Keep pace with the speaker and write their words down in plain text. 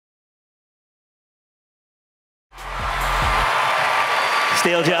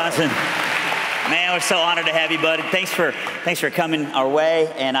Steele Johnson. Man, we're so honored to have you, buddy. Thanks for coming our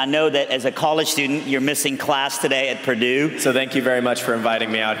way. And I know that as a college student, you're missing class today at Purdue. So thank you very much for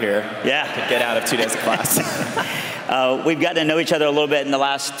inviting me out here. Yeah. To get out of 2 days of class. We've gotten to know each other a little bit in the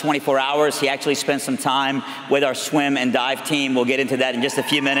last 24 hours. He actually spent some time with our swim and dive team. We'll get into that in just a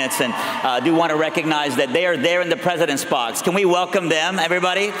few minutes. And I do want to recognize that they are there in the president's box. Can we welcome them,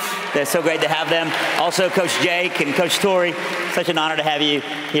 everybody? They're so great to have them. Also, Coach Jake and Coach Tori, such an honor to have you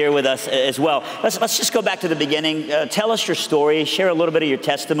here with us as well. Let's just go back to the beginning. Tell us your story. Share a little bit of your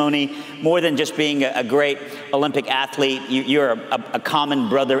testimony. More than just being a great Olympic athlete, you're a common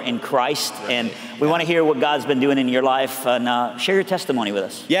brother in Christ. And we want to hear what God's been doing in your life, and share your testimony with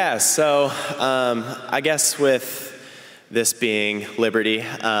us. Yeah, so I guess with this being Liberty,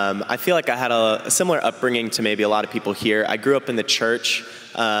 I feel like I had a similar upbringing to maybe a lot of people here. I grew up in the church,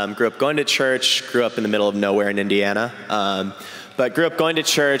 grew up going to church, grew up in the middle of nowhere in Indiana, but grew up going to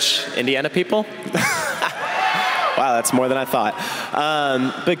church. Indiana people? Wow, that's more than I thought.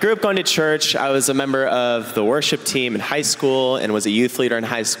 But grew up going to church. I was a member of the worship team in high school and was a youth leader in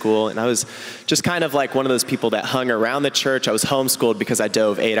high school. And I was just kind of like one of those people that hung around the church. I was homeschooled because I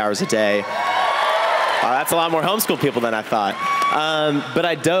dove 8 hours a day. That's a lot more homeschool people than I thought. But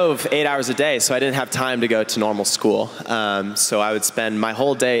I dove 8 hours a day, so I didn't have time to go to normal school. So I would spend my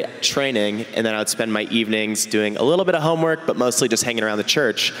whole day training, and then I would spend my evenings doing a little bit of homework, but mostly just hanging around the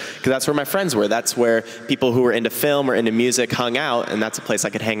church, because that's where my friends were. That's where people who were into film or into music hung out, and that's a place I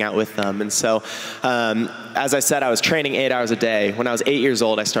could hang out with them. And so, as I said, I was training 8 hours a day. When I was 8 years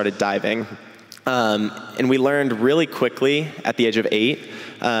old, I started diving. And we learned really quickly at the age of 8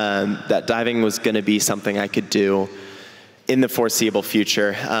 that diving was going to be something I could do in the foreseeable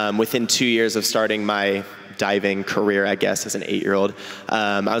future. Within 2 years of starting my diving career, I guess, as an 8-year-old,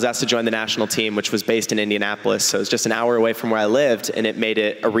 I was asked to join the national team, which was based in Indianapolis. So it was just an hour away from where I lived, and it made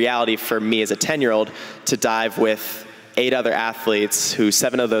it a reality for me as a 10-year-old to dive with 8 other athletes, who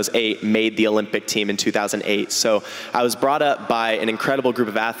 7 of those 8 made the Olympic team in 2008. So I was brought up by an incredible group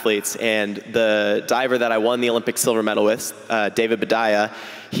of athletes, and the diver that I won the Olympic silver medal with, David Bedaya,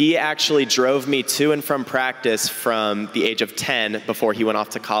 he actually drove me to and from practice from the age of 10 before he went off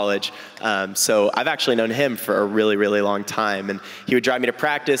to college. So I've actually known him for a really, really long time. And he would drive me to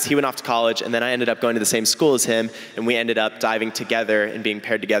practice, he went off to college, and then I ended up going to the same school as him, and we ended up diving together and being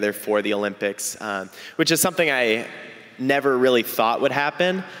paired together for the Olympics, which is something I never really thought would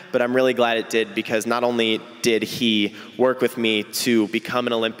happen, but I'm really glad it did, because not only did he work with me to become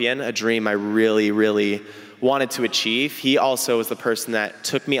an Olympian, a dream I really, really wanted to achieve, he also was the person that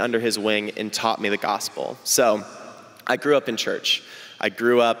took me under his wing and taught me the gospel. So I grew up in church. I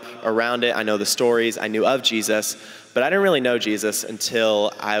grew up around it. I know the stories. I knew of Jesus, but I didn't really know Jesus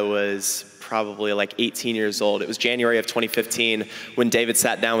until I was probably like 18 years old. It was January of 2015 when David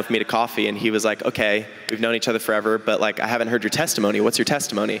sat down with me to coffee, and he was like, okay, we've known each other forever, but like, I haven't heard your testimony. What's your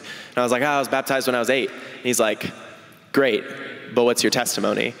testimony? And I was like, I was baptized when I was 8. And he's like, great, but what's your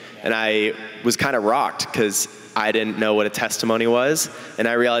testimony? And I was kind of rocked, because I didn't know what a testimony was. And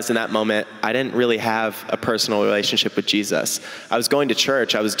I realized in that moment, I didn't really have a personal relationship with Jesus. I was going to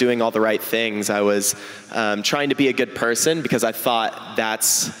church. I was doing all the right things. I was trying to be a good person, because I thought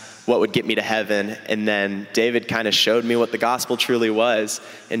that's what would get me to heaven. And then David kind of showed me what the gospel truly was.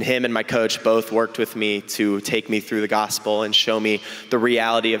 And him and my coach both worked with me to take me through the gospel and show me the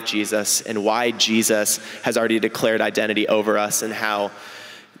reality of Jesus and why Jesus has already declared identity over us, and how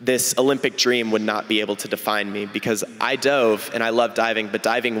this Olympic dream would not be able to define me, because I dove and I love diving, but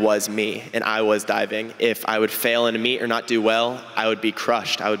diving was me, and I was diving. If I would fail in a meet or not do well, I would be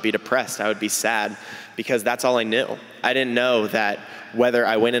crushed. I would be depressed. I would be sad, because that's all I knew. I didn't know that whether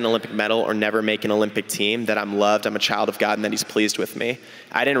I win an Olympic medal or never make an Olympic team, that I'm loved, I'm a child of God, and that he's pleased with me.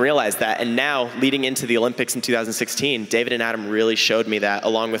 I didn't realize that. And now, leading into the Olympics in 2016, David and Adam really showed me that,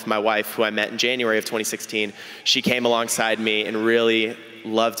 along with my wife, who I met in January of 2016. She came alongside me and really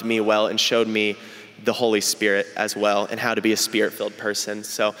loved me well and showed me the Holy Spirit as well, and how to be a Spirit-filled person.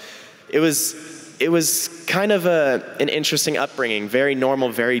 So it was kind of an interesting upbringing, very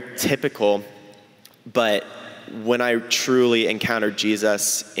normal, very typical, but when I truly encountered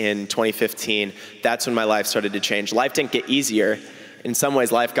Jesus in 2015, that's when my life started to change. Life didn't get easier. In some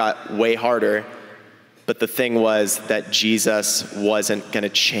ways, life got way harder. But the thing was that Jesus wasn't going to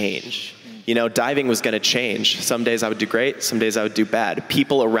change. You know, diving was going to change. Some days I would do great. Some days I would do bad.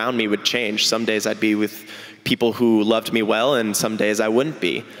 People around me would change. Some days I'd be with people who loved me well, and some days I wouldn't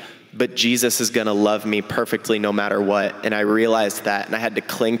be. But Jesus is going to love me perfectly no matter what. And I realized that, and I had to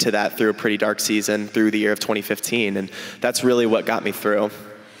cling to that through a pretty dark season, through the year of 2015. And that's really what got me through.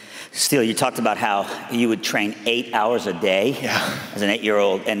 Steele, you talked about how you would train 8 hours a day as an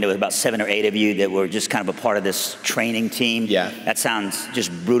 8-year-old, and there was about 7 or 8 of you that were just kind of a part of this training team. Yeah. That sounds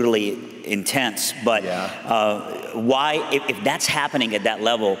just brutally intense, but why, if that's happening at that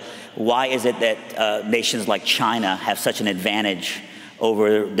level, why is it that nations like China have such an advantage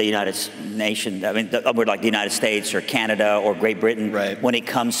over the United Nations, I mean, over like the United States or Canada or Great Britain when it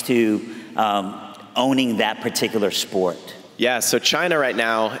comes to owning that particular sport? Yeah, so China right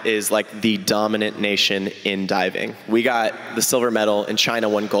now is like the dominant nation in diving. We got the silver medal and China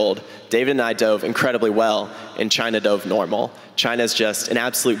won gold. David and I dove incredibly well and China dove normal. China's just an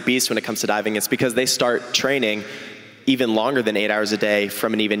absolute beast when it comes to diving. It's because they start training even longer than 8 hours a day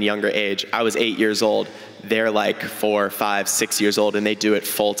from an even younger age. I was 8 years old. They're like 4, 5, 6 years old, and they do it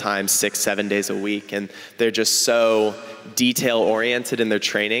full time, 6, 7 days a week. And they're just so detail oriented in their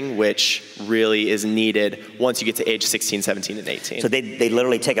training, which really is needed once you get to age 16, 17, and 18. So they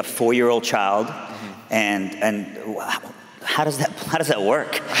literally take a 4-year-old child and how does that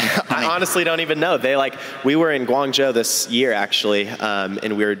work? I honestly don't even know. We were in Guangzhou this year actually,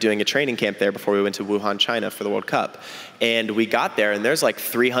 and we were doing a training camp there before we went to Wuhan, China for the World Cup. And we got there and there's like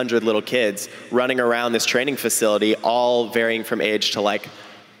 300 little kids running around this training facility, all varying from age to like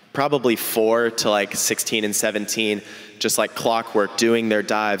probably 4 to like 16 and 17, just like clockwork, doing their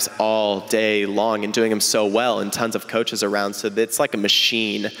dives all day long and doing them so well, and tons of coaches around. So it's like a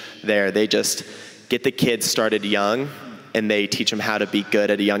machine there. They just get the kids started young and they teach them how to be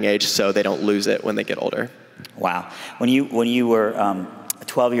good at a young age so they don't lose it when they get older. Wow. When you were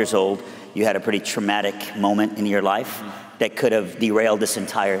 12 years old, you had a pretty traumatic moment in your life that could have derailed this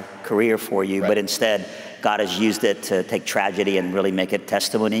entire career for you, but instead, God has used it to take tragedy and really make it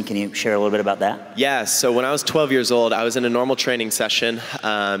testimony. Can you share a little bit about that? Yeah, so when I was 12 years old, I was in a normal training session,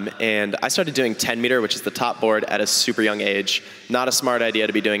 and I started doing 10 meter, which is the top board, at a super young age. Not a smart idea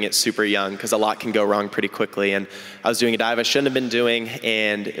to be doing it super young, because a lot can go wrong pretty quickly. And I was doing a dive I shouldn't have been doing,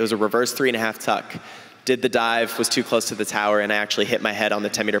 and it was a reverse 3.5 tuck. Did the dive, was too close to the tower, and I actually hit my head on the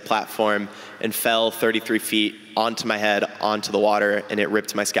 10-meter platform and fell 33 feet onto my head, onto the water, and it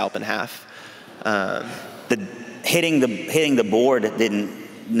ripped my scalp in half. Hitting the board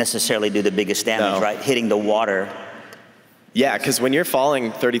didn't necessarily do the biggest damage, right? Hitting the water. Yeah, because when you're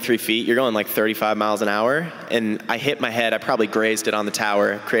falling 33 feet, you're going like 35 miles an hour, and I hit my head, I probably grazed it on the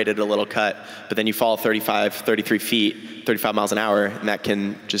tower, created a little cut, but then you fall 33 feet, 35 miles an hour, and that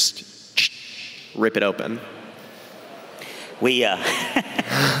can just rip it open. We don't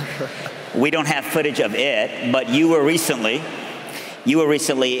have footage of it, but you were recently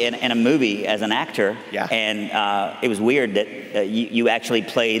in a movie as an actor, and it was weird that you actually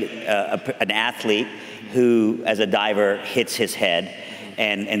played an athlete who, as a diver, hits his head,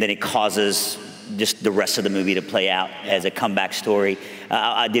 and then it causes just the rest of the movie to play out as a comeback story.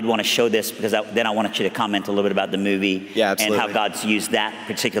 I did want to show this because then I wanted you to comment a little bit about the movie and how God's used that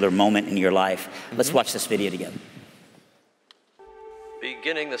particular moment in your life. Let's watch this video together.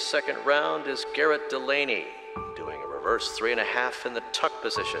 Beginning the second round is Garrett Delaney, doing a reverse 3.5 in the tuck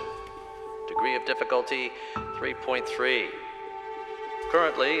position. Degree of difficulty, 3.3.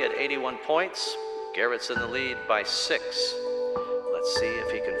 Currently at 81 points, Garrett's in the lead by 6. Let's see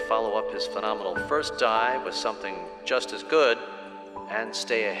if he can follow up his phenomenal first dive with something just as good and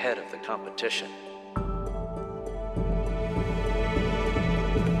stay ahead of the competition.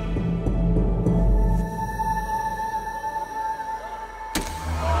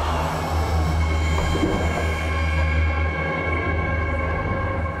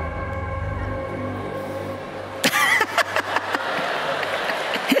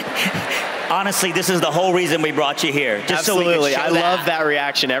 Honestly, this is the whole reason we brought you here. Just Absolutely. So we can show I love that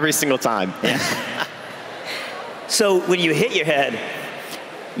reaction every single time. So when you hit your head,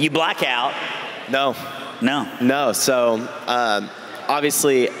 you black out. No. So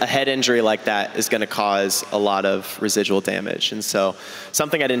obviously a head injury like that is going to cause a lot of residual damage. And so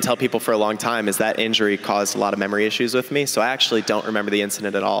something I didn't tell people for a long time is that injury caused a lot of memory issues with me. So I actually don't remember the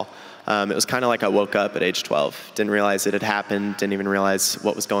incident at all. It was kind of like I woke up at age 12. Didn't realize it had happened, didn't even realize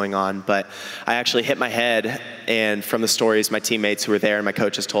what was going on. But I actually hit my head, and from the stories my teammates who were there and my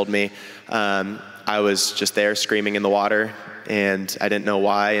coaches told me, I was just there screaming in the water, and I didn't know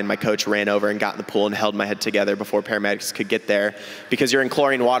why, and my coach ran over and got in the pool and held my head together before paramedics could get there. Because you're in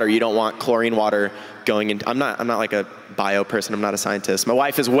chlorine water, you don't want chlorine water going in. I'm not like a bio person, I'm not a scientist. My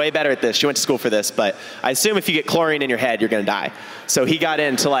wife is way better at this, she went to school for this, but I assume if you get chlorine in your head, you're gonna die. So he got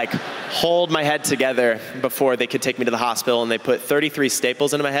in to like hold my head together before they could take me to the hospital, and they put 33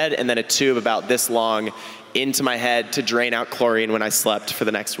 staples into my head and then a tube about this long into my head to drain out chlorine when I slept for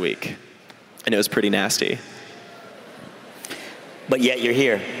the next week. And it was pretty nasty. But yet you're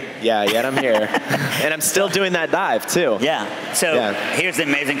here. Yeah, yet I'm here. And I'm still doing that dive, too. Yeah. So here's the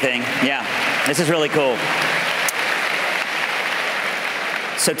amazing thing. Yeah, this is really cool.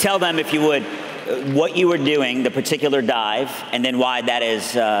 So tell them, if you would, what you were doing, the particular dive, and then why that is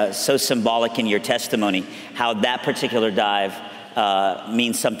so symbolic in your testimony, how that particular dive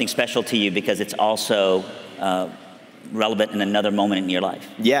means something special to you because it's also relevant in another moment in your life.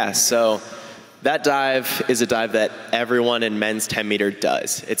 Yeah, so that dive is a dive that everyone in men's 10 meter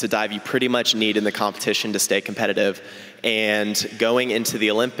does. It's a dive you pretty much need in the competition to stay competitive. And going into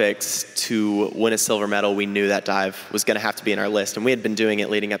the Olympics to win a silver medal, we knew that dive was going to have to be in our list. And we had been doing it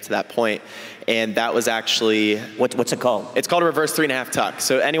leading up to that point. And that was actually... What's it called? It's called a reverse 3.5 tuck.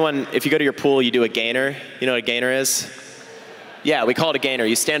 So anyone, if you go to your pool, you do a gainer. You know what a gainer is? Yeah, we call it a gainer.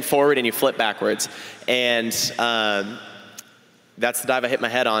 You stand forward and you flip backwards. And that's the dive I hit my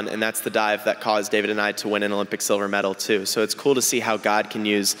head on, and that's the dive that caused David and I to win an Olympic silver medal too. So it's cool to see how God can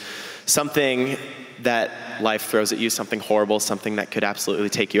use something that life throws at you, something horrible, something that could absolutely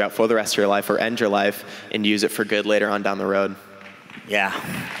take you out for the rest of your life or end your life, and use it for good later on down the road. Yeah.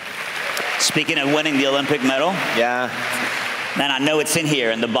 Speaking of winning the Olympic medal. Yeah. Man, I know it's in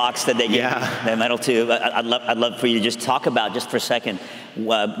here in the box that they gave you the medal to. I'd love for you to just talk about, just for a second,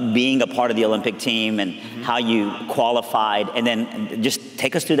 being a part of the Olympic team and how you qualified, and then just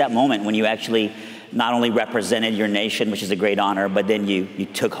take us through that moment when you actually not only represented your nation, which is a great honor, but then you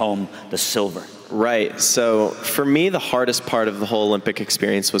took home the silver. Right. So for me, the hardest part of the whole Olympic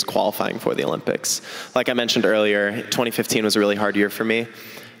experience was qualifying for the Olympics. Like I mentioned earlier, 2015 was a really hard year for me.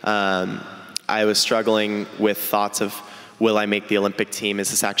 I was struggling with thoughts of, will I make the Olympic team? Is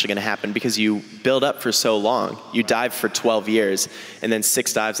this actually going to happen? Because you build up for so long. You dive for 12 years, and then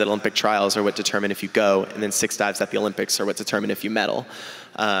 6 dives at Olympic trials are what determine if you go, and then 6 dives at the Olympics are what determine if you medal.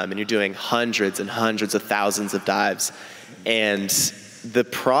 And you're doing hundreds and hundreds of thousands of dives. And the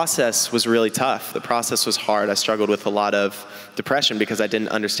process was really tough. The process was hard. I struggled with a lot of depression because I didn't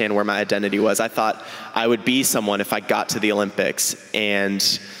understand where my identity was. I thought I would be someone if I got to the Olympics.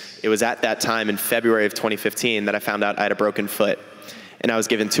 And it was at that time in February of 2015 that I found out I had a broken foot. And I was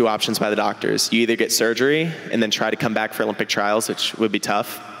given 2 options by the doctors. You either get surgery and then try to come back for Olympic trials, which would be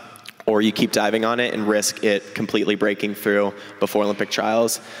tough, or you keep diving on it and risk it completely breaking through before Olympic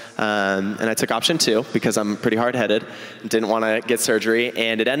trials. And I took option 2 because I'm pretty hard-headed, didn't want to get surgery,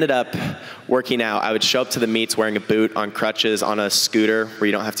 and it ended up working out. I would show up to the meets wearing a boot, on crutches, on a scooter where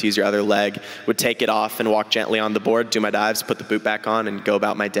you don't have to use your other leg, would take it off and walk gently on the board, do my dives, put the boot back on, and go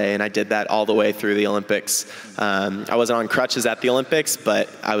about my day, and I did that all the way through the Olympics. I wasn't on crutches at the Olympics, but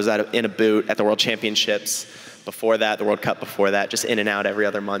I was in a boot at the World Championships. Before that, the World Cup before that, just in and out every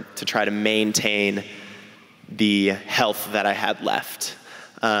other month to try to maintain the health that I had left.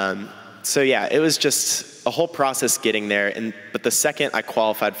 So yeah, it was just a whole process getting there. But the second I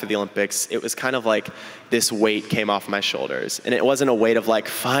qualified for the Olympics, it was kind of like this weight came off my shoulders. And it wasn't a weight of like,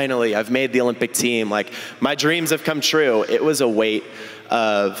 finally, I've made the Olympic team. Like, my dreams have come true. It was a weight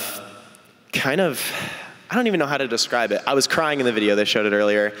of kind of, I don't even know how to describe it. I was crying in the video. They showed it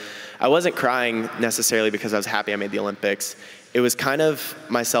earlier. I wasn't crying necessarily because I was happy I made the Olympics. It was kind of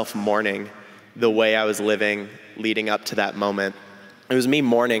myself mourning the way I was living leading up to that moment. It was me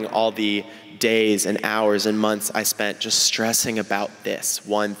mourning all the days and hours and months I spent just stressing about this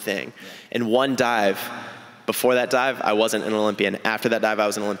one thing. And one dive, before that dive, I wasn't an Olympian. After that dive, I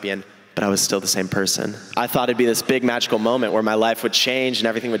was an Olympian, but I was still the same person. I thought it'd be this big magical moment where my life would change and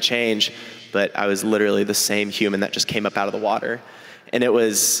everything would change, but I was literally the same human that just came up out of the water. And it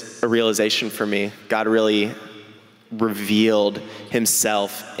was a realization for me. God really revealed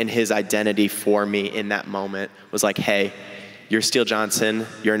himself and his identity for me in that moment. Was like, hey, you're Steele Johnson,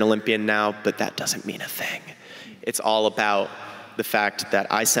 you're an Olympian now, but that doesn't mean a thing. It's all about the fact that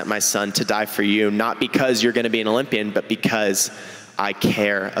I sent my son to die for you, not because you're gonna be an Olympian, but because I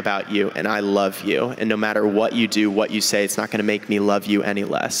care about you and I love you. And no matter what you do, what you say, it's not gonna make me love you any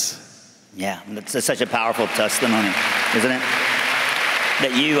less. Yeah, that's such a powerful testimony, isn't it?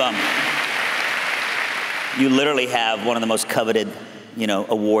 That you literally have one of the most coveted,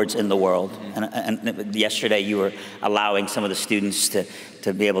 awards in the world. And yesterday you were allowing some of the students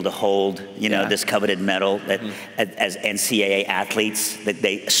to be able to hold, this coveted medal that as NCAA athletes that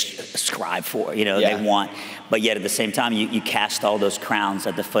they strive for, they want. But yet at the same time, you cast all those crowns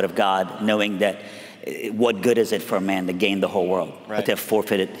at the foot of God, knowing that what good is it for a man to gain the whole world, but to have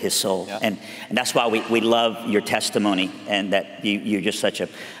forfeited his soul? Yeah. And that's why we love your testimony, and that you're just such a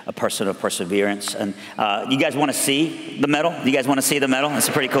person of perseverance. And you guys want to see the medal? You guys want to see the medal? It's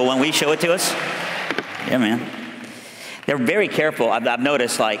a pretty cool one. Will you show it to us? Yeah, man. They're very careful. I've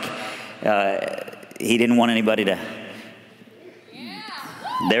noticed, like, he didn't want anybody to...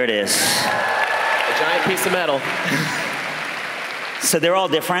 There it is. A giant piece of metal. So they're all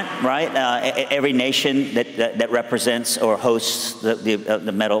different, right? Every nation that represents or hosts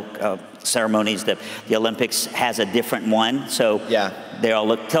the medal ceremonies, the Olympics, has a different one. So yeah, they all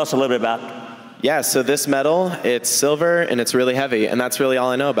look. Tell us a little bit about. Yeah, so this medal, it's silver and it's really heavy, and that's really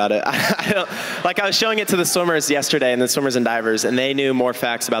all I know about it. Like I was showing it to the swimmers yesterday, and the swimmers and divers, and they knew more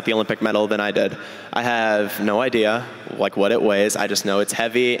facts about the Olympic medal than I did. I have no idea like what it weighs. I just know it's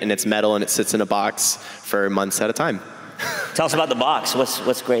heavy and it's metal and it sits in a box for months at a time. Tell us about the box.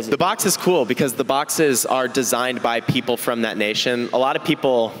 What's crazy? The box is cool because the boxes are designed by people from that nation. A lot of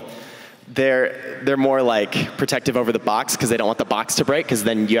people, they're more like protective over the box because they don't want the box to break, because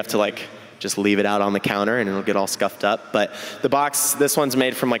then you have to like just leave it out on the counter and it'll get all scuffed up. But the box, this one's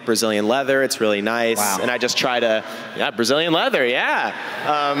made from like Brazilian leather. It's really nice. Wow. And I just try to, Brazilian leather, yeah.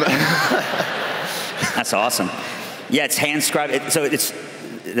 That's awesome. Yeah, it's hand scribed. So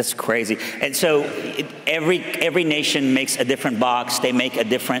that's crazy. And so every nation makes a different box. They make a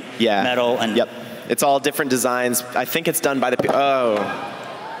different metal. And yep. It's all different designs. I think it's done by the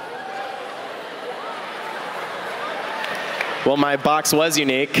Well, my box was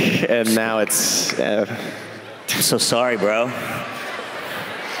unique, and now it's... I'm so sorry, bro.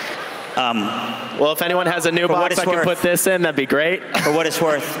 Well, if anyone has a new box I can put this in, that'd be great. For what it's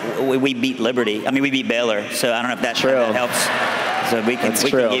worth, we beat Liberty. I mean, we beat Baylor, so I don't know if that helps. So we can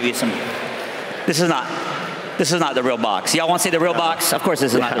give you some... This is not the real box. Y'all want to see the real box? Of course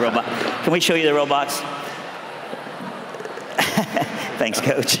this is not the real box. Can we show you the real box? Thanks,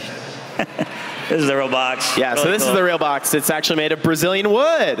 Coach. This is the real box. Yeah, really so this is the real box. It's actually made of Brazilian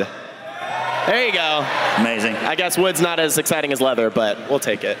wood. There you go. Amazing. I guess wood's not as exciting as leather, but we'll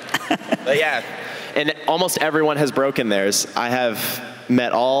take it. But yeah, and almost everyone has broken theirs. I have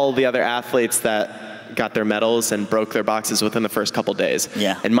met all the other athletes that got their medals and broke their boxes within the first couple days.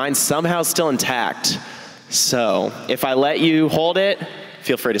 Yeah. And mine's somehow still intact. So if I let you hold it,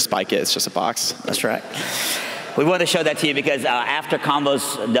 feel free to spike it. It's just a box. That's right. We wanted to show that to you because after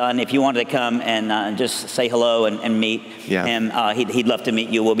Convo's done, if you wanted to come and just say hello and meet him, he'd love to meet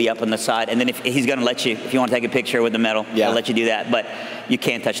you. We'll be up on the side. And then if he's going to let you, if you want to take a picture with the medal, he'll let you do that. But you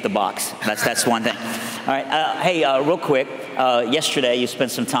can't touch the box. That's one thing. All right. Hey, real quick. Yesterday, you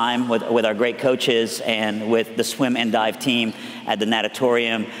spent some time with our great coaches and with the swim and dive team at the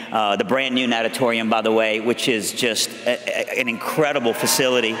natatorium, the brand new natatorium, by the way, which is just an incredible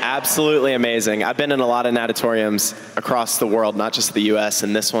facility. Absolutely amazing. I've been in a lot of natatoriums across the world, not just the US,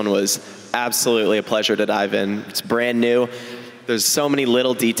 and this one was absolutely a pleasure to dive in. It's brand new. There's so many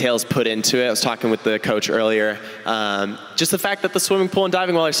little details put into it. I was talking with the coach earlier. Just the fact that the swimming pool and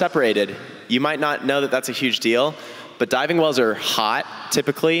diving well are separated. You might not know that that's a huge deal, but diving wells are hot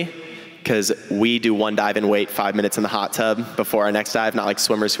typically because we do one dive and wait 5 minutes in the hot tub before our next dive, not like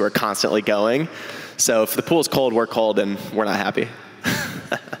swimmers who are constantly going. So if the pool's cold, we're cold and we're not happy.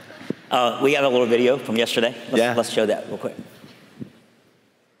 We have a little video from yesterday. Let's show that real quick.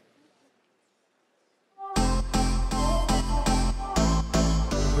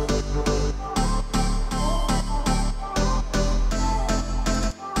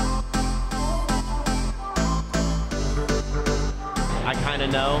 I kind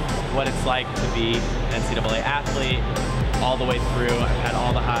of know what it's like to be an NCAA athlete all the way through. I've had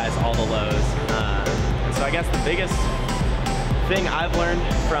all the highs, all the lows. And so I guess the biggest thing I've learned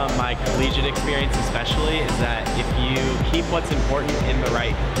from my collegiate experience especially is that if you keep what's important in the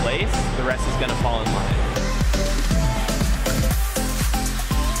right place, the rest is going to fall in line.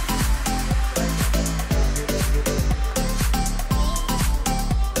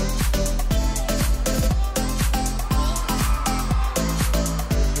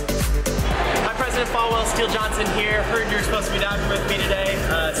 Steele Johnson here. Heard you were supposed to be diving with me today.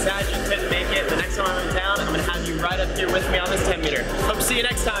 Sad you couldn't make it. The next time I'm in town, I'm going to have you right up here with me on this 10 meter. Hope to see you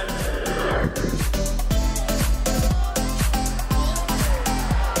next time.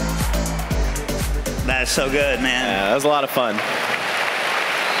 That is so good, man. Yeah, that was a lot of fun.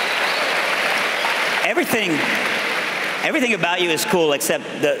 Everything about you is cool, except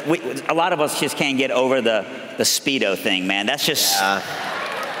a lot of us just can't get over the Speedo thing, man. That's just... Yeah.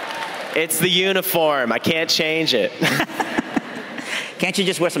 It's the uniform. I can't change it. Can't you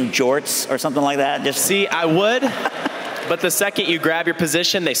just wear some jorts or something like that? See, I would, but the second you grab your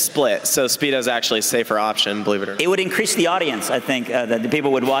position, they split. So Speedo's actually a safer option, believe it or not. It would increase the audience, I think, that the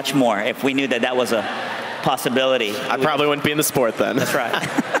people would watch more if we knew that that was a possibility. I probably wouldn't be in the sport then. That's right.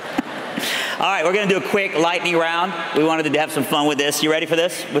 All right, we're going to do a quick lightning round. We wanted to have some fun with this. You ready for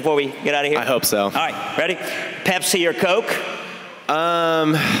this before we get out of here? I hope so. All right, ready? Pepsi or Coke?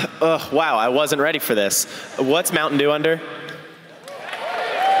 Wow, I wasn't ready for this. What's Mountain Dew under?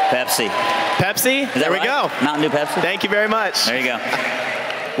 Pepsi. Pepsi? There we go. Mountain Dew Pepsi? Thank you very much. There you go.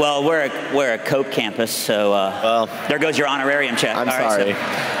 Well, we're a Coke campus, so well, there goes your honorarium check. I'm sorry. All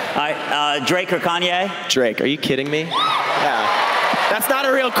right, Drake or Kanye? Drake, are you kidding me? Yeah. That's not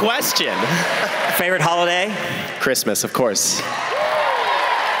a real question. Favorite holiday? Christmas, of course.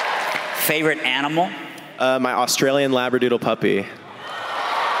 Favorite animal? My Australian Labradoodle puppy.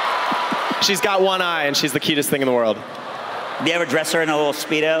 She's got one eye, and she's the cutest thing in the world. Do you ever dress her in a little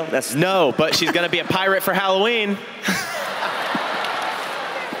Speedo? No, but she's going to be a pirate for Halloween.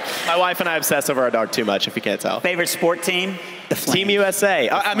 My wife and I obsess over our dog too much, if you can't tell. Favorite sport team? Team USA.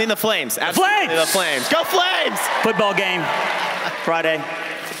 I mean the Flames. Absolutely the Flames. Go Flames! Football game, Friday.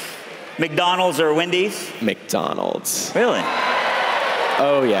 McDonald's or Wendy's? McDonald's. Really?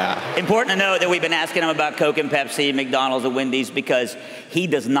 Oh, yeah. Important to note that we've been asking him about Coke and Pepsi, McDonald's and Wendy's, because he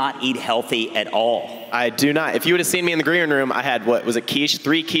does not eat healthy at all. I do not. If you would have seen me in the green room, I had, what was it, quiche?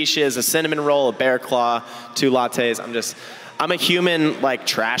 3 quiches, a cinnamon roll, a bear claw, 2 lattes. I'm a human, like,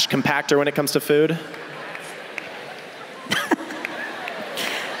 trash compactor when it comes to food.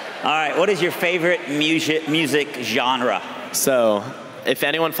 All right, what is your favorite music genre? So, if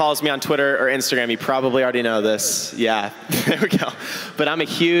anyone follows me on Twitter or Instagram, you probably already know this. Yeah, there we go. But I'm a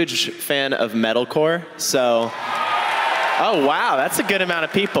huge fan of metalcore, so... Oh, wow, that's a good amount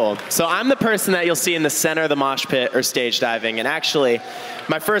of people. So I'm the person that you'll see in the center of the mosh pit or stage diving. And actually,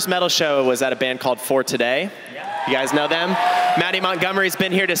 my first metal show was at a band called For Today. You guys know them? Matty Montgomery's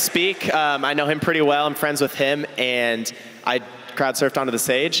been here to speak. I know him pretty well. I'm friends with him. And I crowd surfed onto the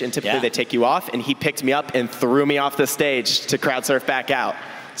stage. And typically they take you off. And he picked me up and threw me off the stage to crowd surf back out.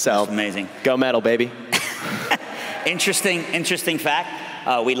 So that's amazing. Go metal, baby. Interesting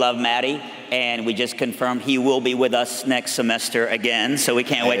fact. We love Matty. And we just confirmed he will be with us next semester again, so we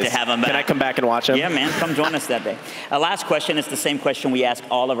can't wait to have him back. Can I come back and watch him? Yeah, man, come join us that day. Last question is the same question we ask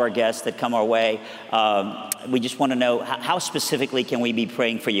all of our guests that come our way. We just want to know, how specifically can we be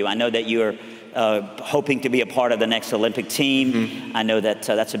praying for you? I know that you're hoping to be a part of the next Olympic team. Mm-hmm. I know that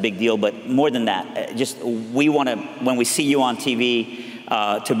that's a big deal, but more than that, we want to, when we see you on TV,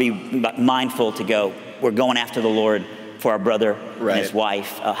 to be mindful to go, we're going after the Lord for our brother and his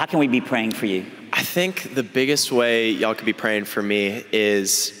wife. How can we be praying for you? I think the biggest way y'all could be praying for me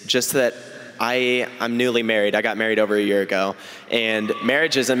is just that I'm newly married. I got married over a year ago. And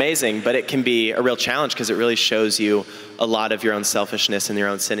marriage is amazing, but it can be a real challenge because it really shows you a lot of your own selfishness and your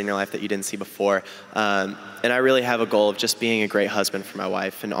own sin in your life that you didn't see before. And I really have a goal of just being a great husband for my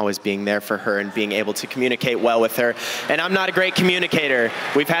wife and always being there for her and being able to communicate well with her. And I'm not a great communicator.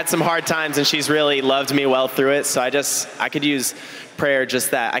 We've had some hard times and she's really loved me well through it. So I could use prayer just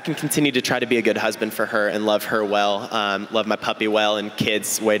that I can continue to try to be a good husband for her and love her well, love my puppy well and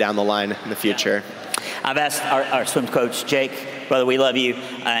kids way down the line in the future. I've asked our swim coach, Jake, brother, we love you.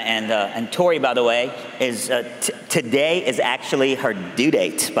 And Tori, by the way, today is actually her due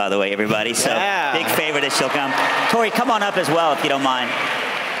date, by the way, everybody. So big favor that she'll come. Tori, come on up as well, if you don't mind.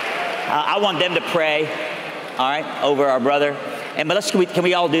 I want them to pray, all right, over our brother. But can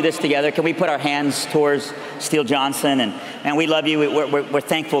we all do this together? Can we put our hands towards Steele Johnson? And we love you. We're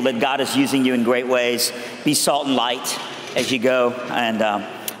thankful that God is using you in great ways. Be salt and light as you go.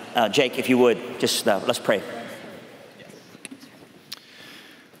 And Jake, if you would, just let's pray.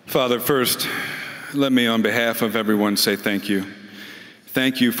 Father, first, let me on behalf of everyone say thank you.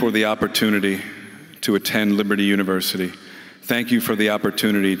 Thank you for the opportunity to attend Liberty University. Thank you for the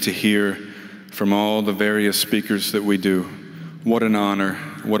opportunity to hear from all the various speakers that we do. What an honor,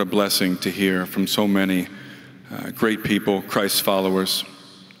 what a blessing to hear from so many great people, Christ followers.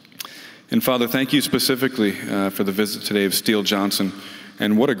 And Father, thank you specifically for the visit today of Steele Johnson.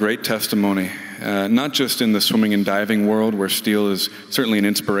 And what a great testimony, not just in the swimming and diving world, where Steele is certainly an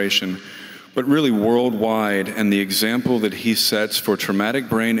inspiration, but really worldwide, and the example that he sets for traumatic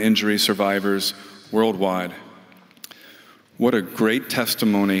brain injury survivors worldwide. What a great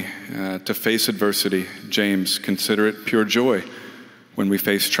testimony to face adversity. James, consider it pure joy when we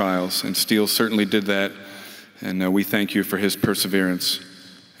face trials. And Steele certainly did that. And we thank you for his perseverance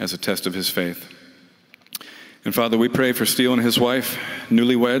as a test of his faith. And Father, we pray for Steele and his wife,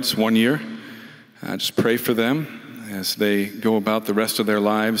 newlyweds, 1 year. Just pray for them as they go about the rest of their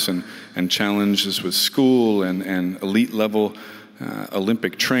lives and challenges with school and elite level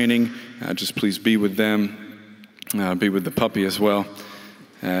Olympic training. Just please be with them. Be with the puppy as well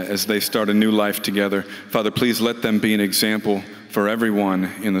as they start a new life together. Father, please let them be an example for everyone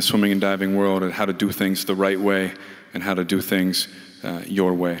in the swimming and diving world of how to do things the right way and how to do things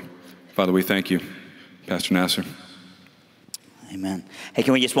your way. Father, we thank you. Pastor Nasser. Amen. Hey,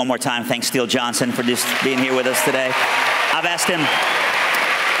 can we just one more time thank Steele Johnson for just being here with us today? I've asked him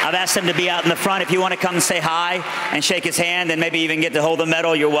I've asked him to be out in the front. If you want to come and say hi and shake his hand and maybe even get to hold the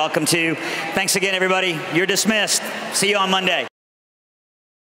medal, you're welcome to. Thanks again, everybody. You're dismissed. See you on Monday.